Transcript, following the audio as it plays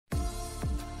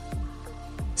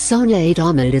Sonia Aid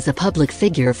Ahmed is a public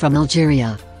figure from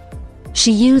Algeria.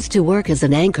 She used to work as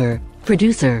an anchor,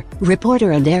 producer,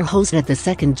 reporter and air host at the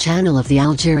second channel of the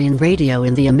Algerian radio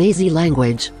in the Amazi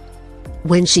language.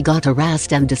 When she got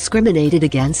harassed and discriminated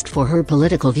against for her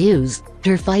political views,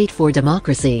 her fight for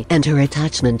democracy and her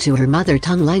attachment to her mother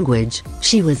tongue language,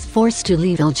 she was forced to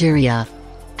leave Algeria.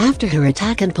 After her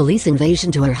attack and police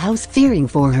invasion to her house, fearing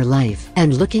for her life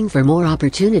and looking for more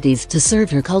opportunities to serve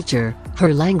her culture,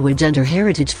 her language and her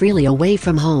heritage freely away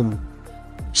from home.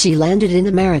 She landed in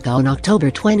America on October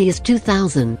 20,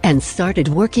 2000 and started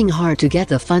working hard to get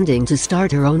the funding to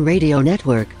start her own radio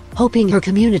network, hoping her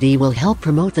community will help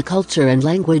promote the culture and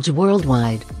language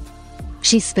worldwide.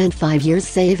 She spent 5 years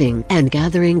saving and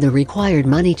gathering the required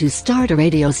money to start a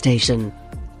radio station.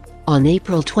 On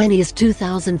April 20,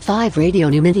 2005, Radio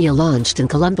New Media launched in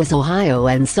Columbus, Ohio,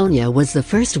 and Sonia was the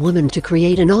first woman to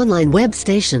create an online web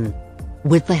station.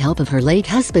 With the help of her late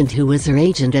husband, who was her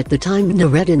agent at the time,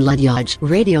 Noureddin Ladyaj,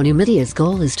 Radio New Media's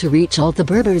goal is to reach all the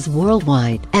Berbers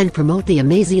worldwide and promote the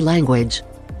Amazi language.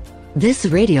 This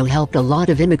radio helped a lot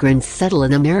of immigrants settle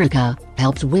in America,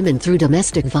 helped women through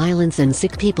domestic violence and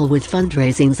sick people with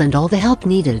fundraisings and all the help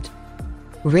needed.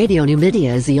 Radio New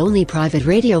Media is the only private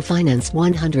radio financed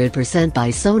 100%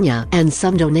 by Sonia and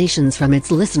some donations from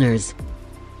its listeners.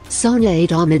 Sonia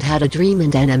Aid Ahmed had a dream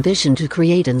and an ambition to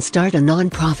create and start a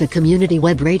non-profit community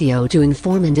web radio to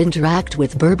inform and interact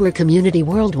with Berber community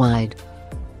worldwide.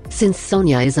 Since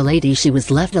Sonia is a lady, she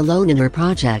was left alone in her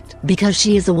project because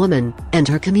she is a woman, and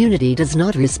her community does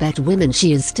not respect women.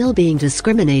 She is still being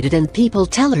discriminated and people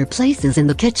tell her places in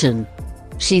the kitchen.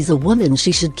 She's a woman,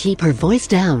 she should keep her voice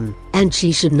down, and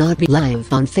she should not be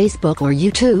live on Facebook or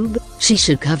YouTube. She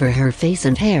should cover her face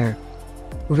and hair.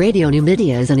 Radio New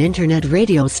Media is an internet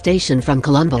radio station from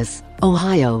Columbus,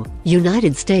 Ohio,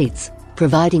 United States,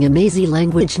 providing Amazi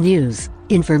language news,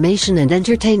 information and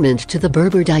entertainment to the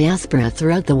Berber diaspora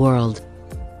throughout the world.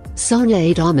 Sonia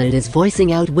Aid Ahmed is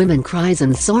voicing out women cries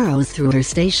and sorrows through her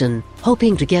station,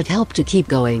 hoping to get help to keep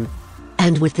going.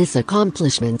 And with this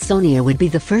accomplishment, Sonia would be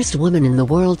the first woman in the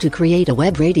world to create a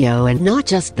web radio, and not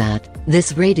just that,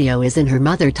 this radio is in her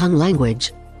mother tongue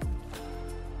language.